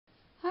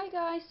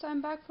guys, so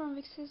I'm back from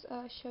Vixx's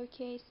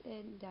showcase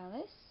in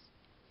Dallas,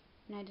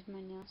 and I did my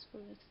nails for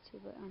Vixx too.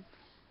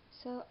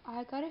 So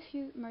I got a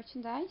few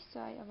merchandise,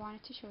 so I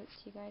wanted to show it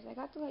to you guys. I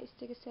got the light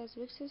stick. It says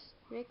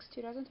Vixx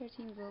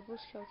 2013 Global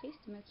Showcase,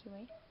 the Milky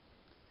Way.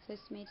 So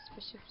it's made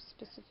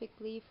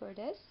specifically for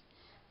this,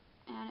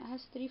 and it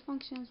has three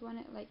functions. One,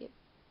 it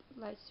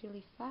lights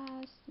really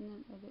fast, and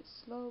then a bit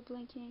slow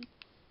blinking,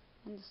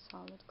 and the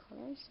solid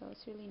color. So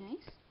it's really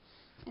nice.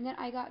 And then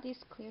I got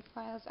these clear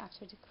files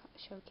after the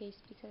showcase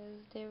because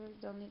they were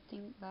the only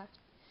thing left.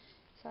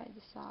 So I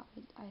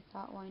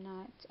thought why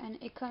not? And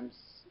it comes,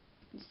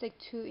 it's like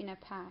 2 in a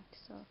pack,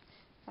 so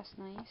that's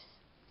nice.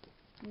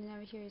 And then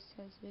over here it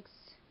says Vixx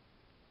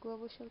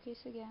Global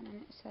Showcase again,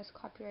 and it says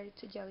copyrighted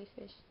to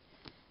Jellyfish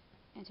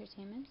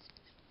Entertainment.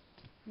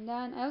 And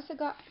then I also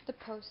got the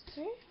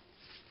poster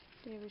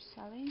they were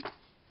selling.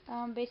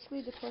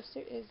 Basically the poster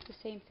is the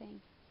same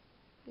thing.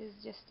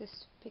 It's just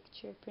this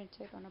picture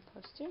printed on a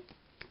poster.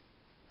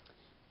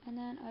 And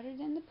then other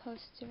than the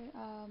poster,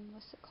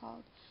 what's it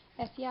called?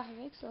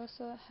 Vixx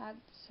also had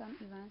some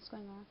events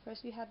going on.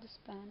 First we had this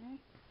banner.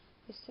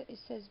 It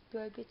says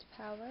Burbit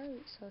Power,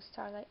 so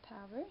Starlight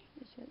Power,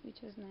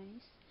 which was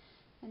nice.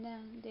 And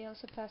then they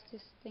also passed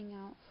this thing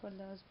out for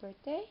Leo's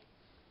birthday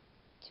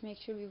to make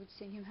sure we would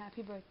sing him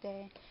happy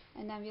birthday.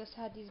 And then we also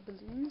had these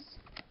balloons,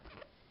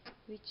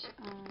 which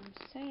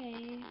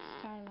say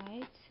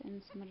Starlight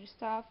and some other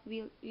stuff.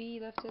 We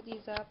lifted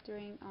these up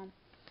during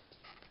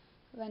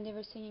when they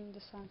were singing the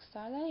song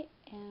Starlight,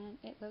 and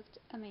it looked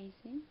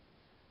amazing.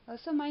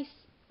 Also, my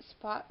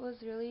spot was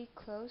really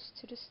close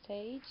to the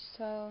stage,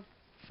 so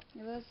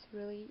it was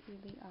really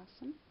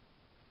awesome.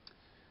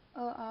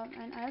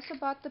 And I also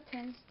bought the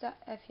pins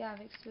that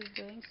Vixx was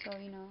doing, so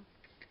you know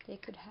they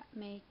could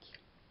make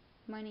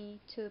money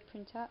to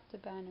print out the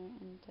banner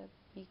and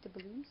make the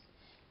balloons.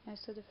 And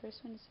so the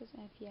first one says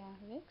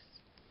Vixx,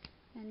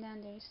 and then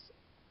there's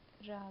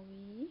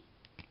Ravi,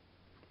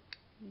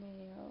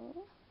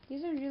 Leo.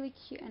 These are really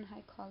cute and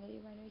high quality,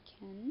 by the way,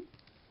 Ken,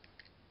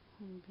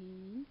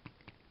 Hongbi,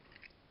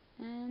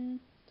 and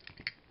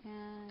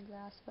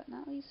last but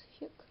not least,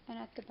 Hyuk. And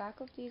at the back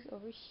of these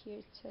over here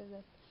it says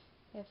like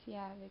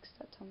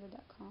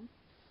Vixx.tumblr.com.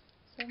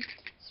 So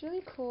it's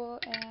really cool.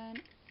 And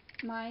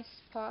my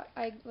spot,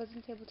 I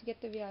wasn't able to get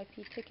the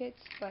VIP tickets,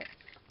 but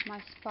my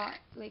spot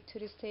like to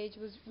the stage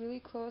was really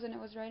close, and it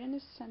was right in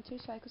the center,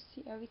 so I could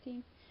see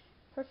everything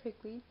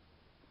perfectly.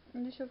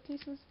 And the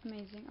showcase was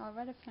amazing. I'll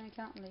write a fan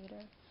account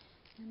later.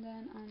 And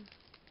then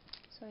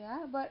so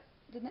yeah, but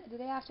the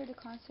day after the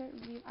concert,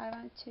 I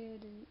went to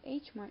the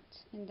H Mart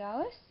in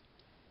Dallas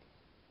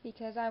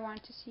because I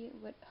wanted to see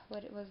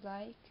what it was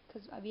like,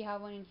 because we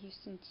have one in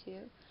Houston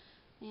too.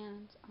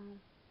 And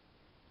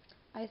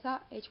I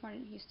thought H Mart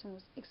in Houston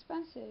was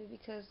expensive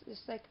because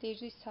it's like they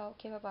usually sell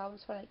K-pop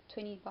albums for like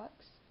 20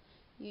 bucks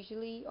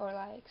usually, or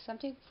like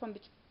something from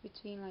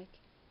between like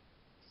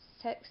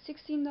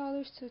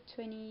 $16 to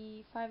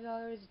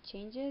 $25. It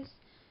changes,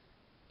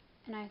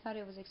 and I thought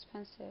it was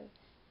expensive.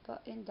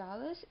 But in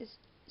Dallas, it's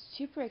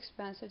super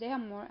expensive. They have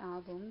more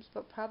albums,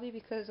 but probably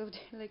because of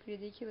their like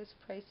ridiculous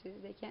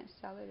prices, they can't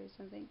sell it or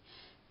something.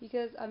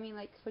 Because I mean,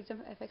 like for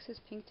example, FX's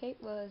Pink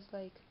Tape was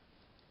like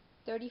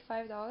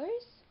 $35,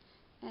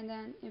 and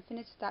then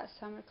Infinite's That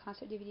Summer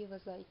concert DVD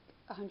was like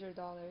 $100,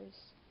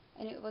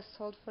 and it was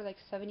sold for like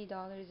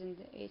 $70 in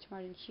the H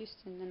Mart in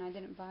Houston, and I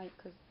didn't buy it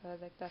because I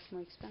was like, that's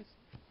more expensive.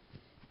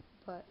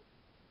 But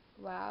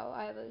wow,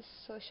 I was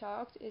so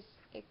shocked.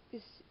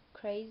 It's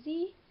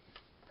crazy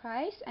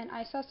price, and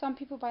I saw some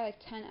people buy like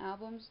 10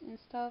 albums and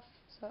stuff,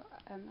 so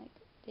I'm like,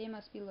 they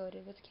must be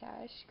loaded with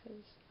cash,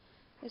 because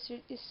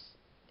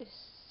it's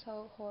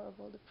so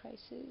horrible, the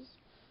prices.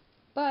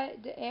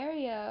 But the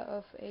area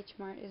of H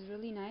Mart is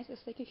really nice.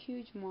 It's like a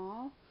huge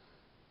mall,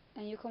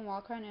 and you can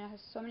walk around, and it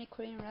has so many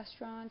Korean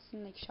restaurants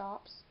and like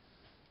shops.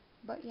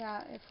 But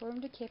yeah,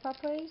 from the K-pop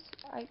place,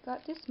 I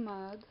got this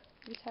mug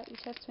which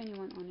has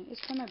 21 on it.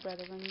 It's from my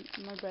brother when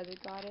my brother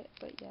got it,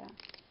 but yeah.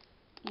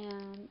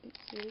 And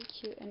it's really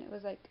cute, and it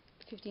was like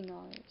 $15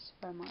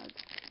 for a mug,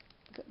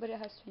 but it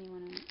has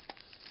 21 on it.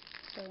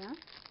 So yeah.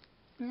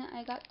 And then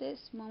I got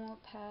this memo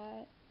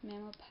pad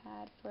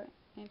for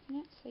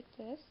Infinite, like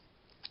this,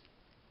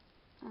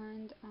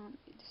 and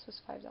this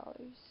was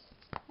 $5.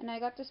 And I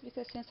got this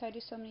because since I do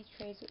so many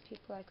trades with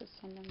people, I could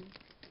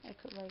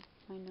write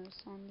my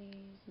notes on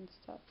these and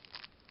stuff.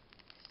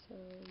 So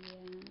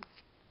yeah,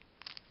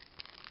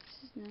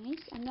 this is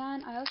nice. And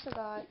then I also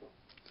got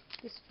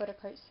this photo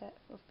card set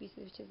of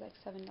pieces, which is like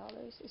 $7.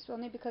 It's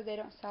only because they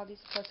don't sell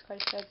these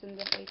postcard sets in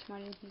the H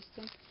Mart in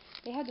Houston.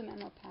 They had the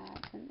memo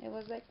pads, and it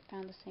was like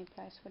around the same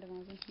price for the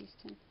ones in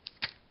Houston,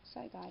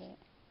 so I got it.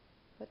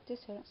 But they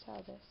don't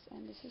sell this,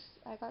 and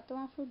I got the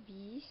one for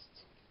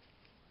Beast,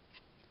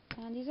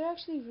 and these are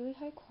actually really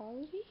high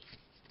quality,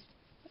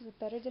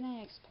 better than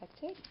I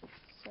expected.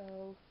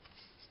 So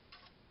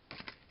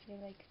they're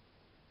like,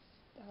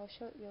 I'll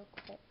show it real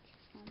quick.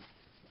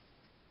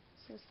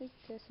 So it's like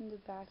this in the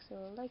back, so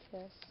like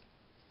this.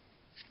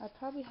 I'll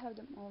probably have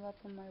them all up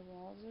on my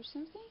walls or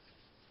something.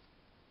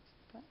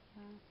 But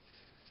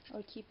yeah.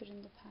 or keep it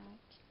in the pack.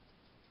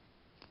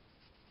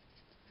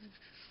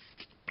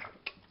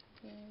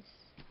 This,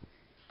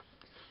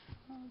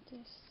 all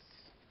this,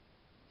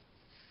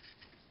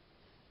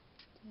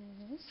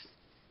 and this.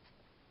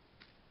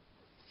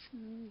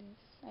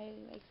 I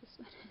really like this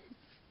one.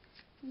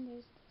 And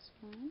there's this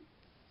one.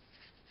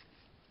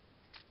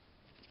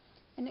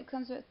 And it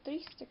comes with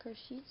 3 sticker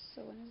sheets.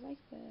 So one is like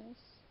this,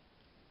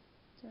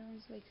 the other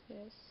one's like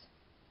this,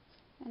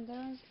 and the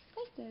other one's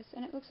like this.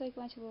 And it looks like a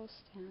bunch of little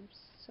stamps.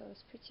 So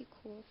it's pretty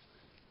cool.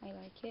 I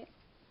like it.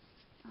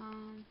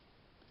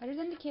 Other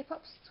than the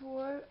K-pop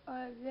store,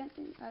 I went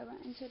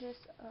into this.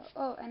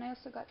 Oh, and I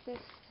also got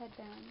this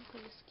headband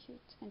because it's cute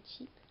and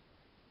cheap.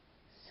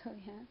 So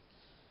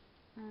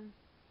yeah.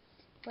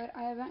 But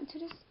I went to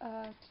this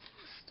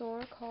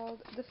store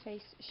called the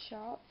Face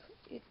Shop.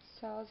 It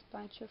sells a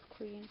bunch of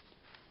Korean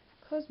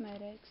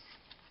cosmetics,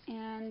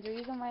 and the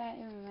reason why I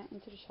even went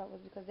into the shop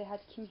was because they had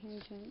Kim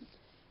Hyun-jun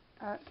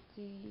at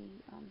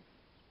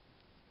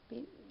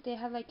they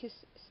had like his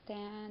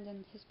stand,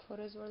 and his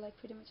photos were like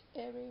pretty much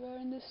everywhere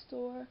in the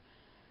store.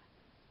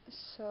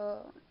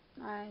 So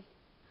I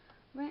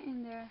went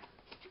in there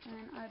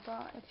and I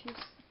bought a few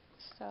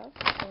stuff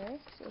there.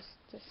 So it's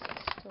this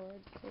store,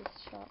 the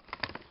Face Shop.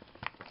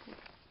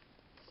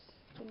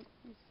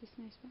 It's this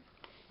nice one.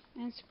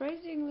 And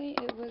surprisingly,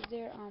 it was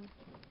their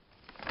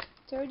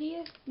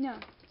 30th, no,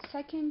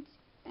 2nd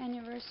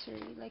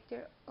anniversary, like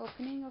their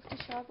opening of the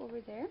shop over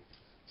there.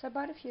 So I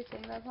bought a few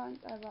things. I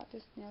bought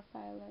this nail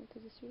filer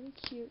because it's really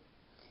cute.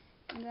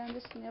 And then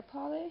this nail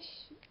polish,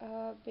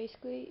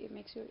 basically it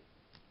makes your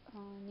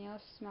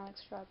nails smell like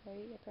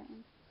strawberry,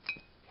 apparently.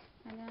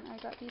 And then I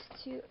got these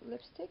 2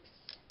 lipsticks.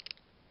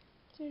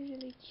 They're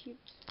really cute.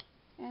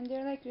 And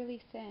they're like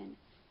really thin,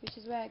 which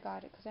is why I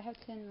got it, because I have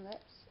thin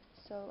lips,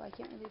 so I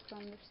can't really put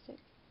on lipstick.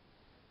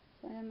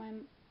 So, and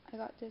then I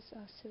got this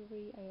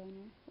silvery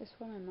eyeliner. It's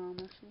for my mom,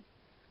 actually.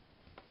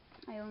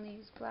 I only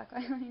use black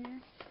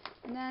eyeliner.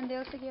 And then they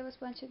also gave us a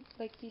bunch of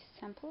like these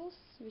samples,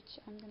 which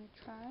I'm gonna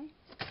try.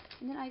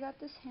 And then I got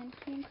this hand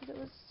cream because it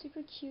was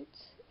super cute.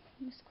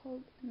 It's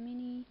called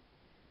Mini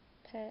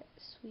Pet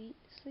Sweet.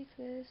 It's like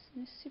this,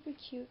 and it's super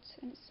cute,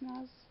 and it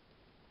smells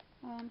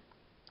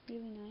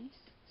really nice.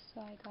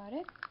 So I got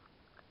it.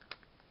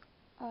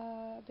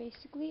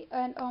 Basically,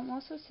 and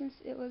also since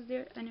it was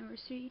their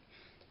anniversary,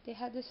 they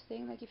had this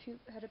thing like if you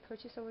had a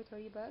purchase over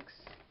 30 bucks,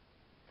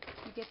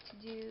 you get to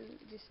do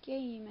this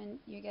game and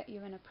you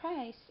win a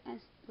prize. And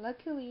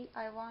luckily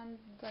I won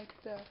like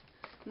the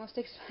most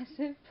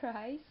expensive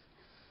prize,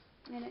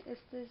 and it is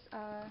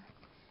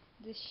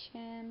this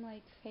sham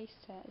like face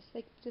set. It's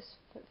like this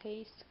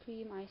face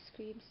cream ice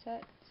cream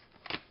set.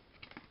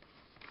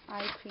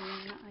 Eye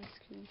cream, not ice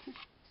cream.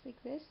 It's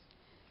like this.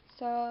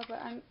 So, but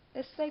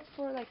it's like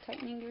for like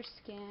tightening your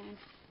skin.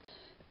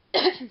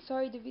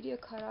 Sorry, the video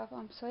cut off.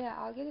 So yeah,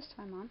 I'll give this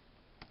to my mom.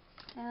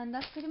 And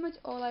that's pretty much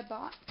all I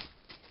bought.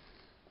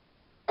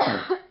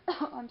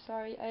 I'm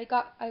sorry, I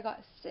got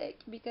sick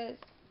because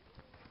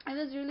it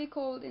was really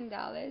cold in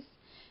Dallas,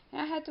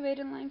 and I had to wait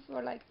in line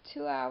for like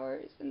 2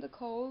 hours in the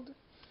cold.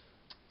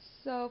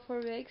 So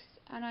for Vixx,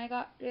 and I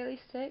got really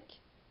sick,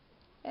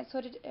 and so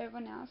did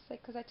everyone else.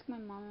 Like, cause I took my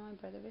mom and my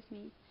brother with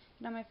me,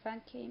 and then my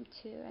friend came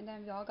too, and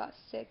then we all got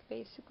sick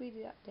basically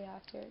the day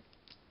after.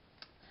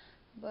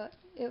 But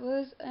it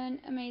was an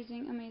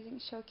amazing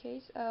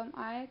showcase.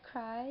 I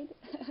cried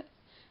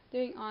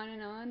during On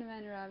and On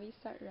when Ravi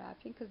started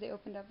rapping, because they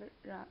opened up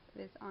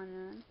with On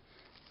and On.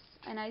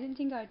 And I didn't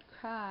think I'd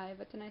cry,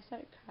 but then I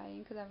started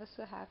crying because I was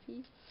so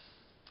happy.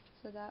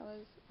 So that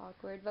was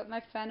awkward. But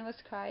my friend was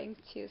crying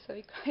too, so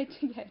we cried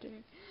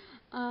together.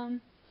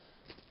 Um,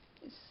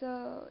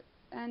 so,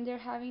 and they're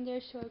having their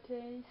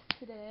showcase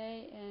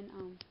today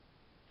in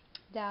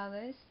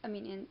Dallas. I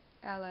mean in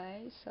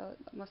LA. So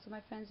most of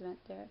my friends went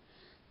there.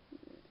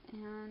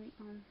 And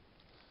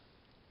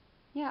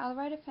yeah, I'll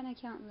write a fan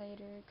account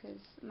later because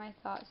my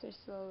thoughts are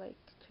still like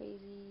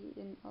crazy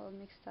and all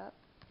mixed up.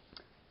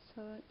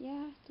 So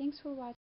yeah, thanks for watching.